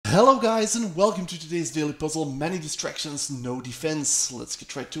Hello guys and welcome to today's daily puzzle, Many Distractions, No Defense. Let's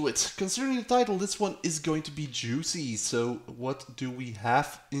get right to it. Considering the title, this one is going to be juicy, so what do we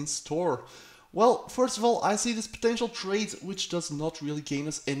have in store? Well, first of all, I see this potential trade which does not really gain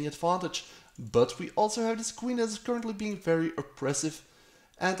us any advantage, but we also have this queen that is currently being very oppressive,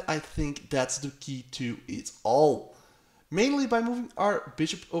 and I think that's the key to it all. Mainly by moving our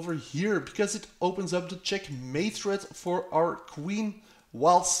bishop over here, because it opens up the checkmate threat for our queen,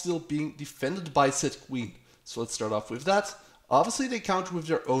 while still being defended by said queen. So let's start off with that. Obviously they counter with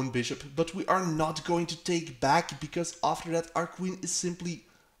their own bishop, but we are not going to take back because after that our queen is simply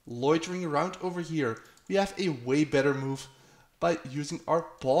loitering around over here. We have a way better move by using our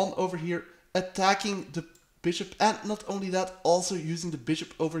pawn over here, attacking the bishop, and not only that, also using the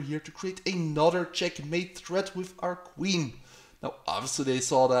bishop over here to create another checkmate threat with our queen. Now obviously they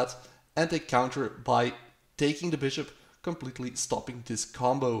saw that and they counter by taking the bishop, completely stopping this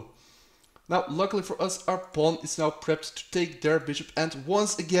combo. Now luckily for us, our pawn is now prepped to take their bishop and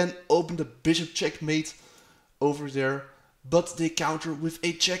once again open the bishop checkmate over there, but they counter with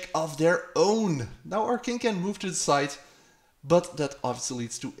a check of their own. Now our king can move to the side, but that obviously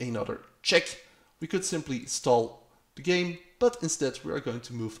leads to another check. We could simply stall the game, but instead we are going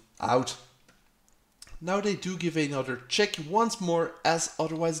to move out. Now they do give another check once more, as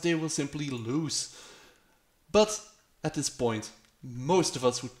otherwise they will simply lose. But at this point, most of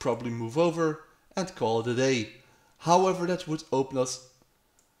us would probably move over and call it a day. However, that would open us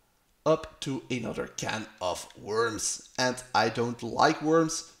up to another can of worms. And I don't like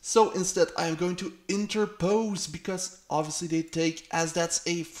worms, so instead I am going to interpose, because obviously they take, as that's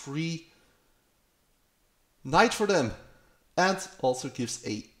a free knight for them. And also gives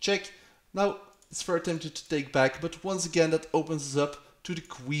a check. Now, it's very tempted to take back, but once again that opens us up to the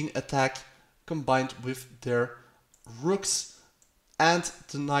queen attack combined with their rooks and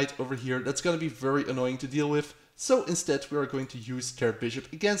the knight over here. That's going to be very annoying to deal with, so instead we are going to use their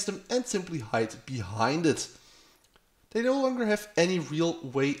bishop against them and simply hide behind it. They no longer have any real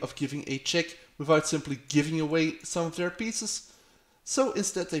way of giving a check without simply giving away some of their pieces, so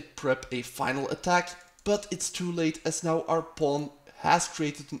instead they prep a final attack, but it's too late, as now our pawn has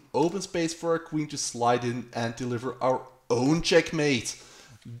created an open space for our queen to slide in and deliver our own checkmate.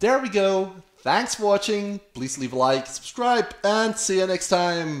 There we go. Thanks for watching, please leave a like, subscribe, and see you next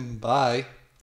time. Bye.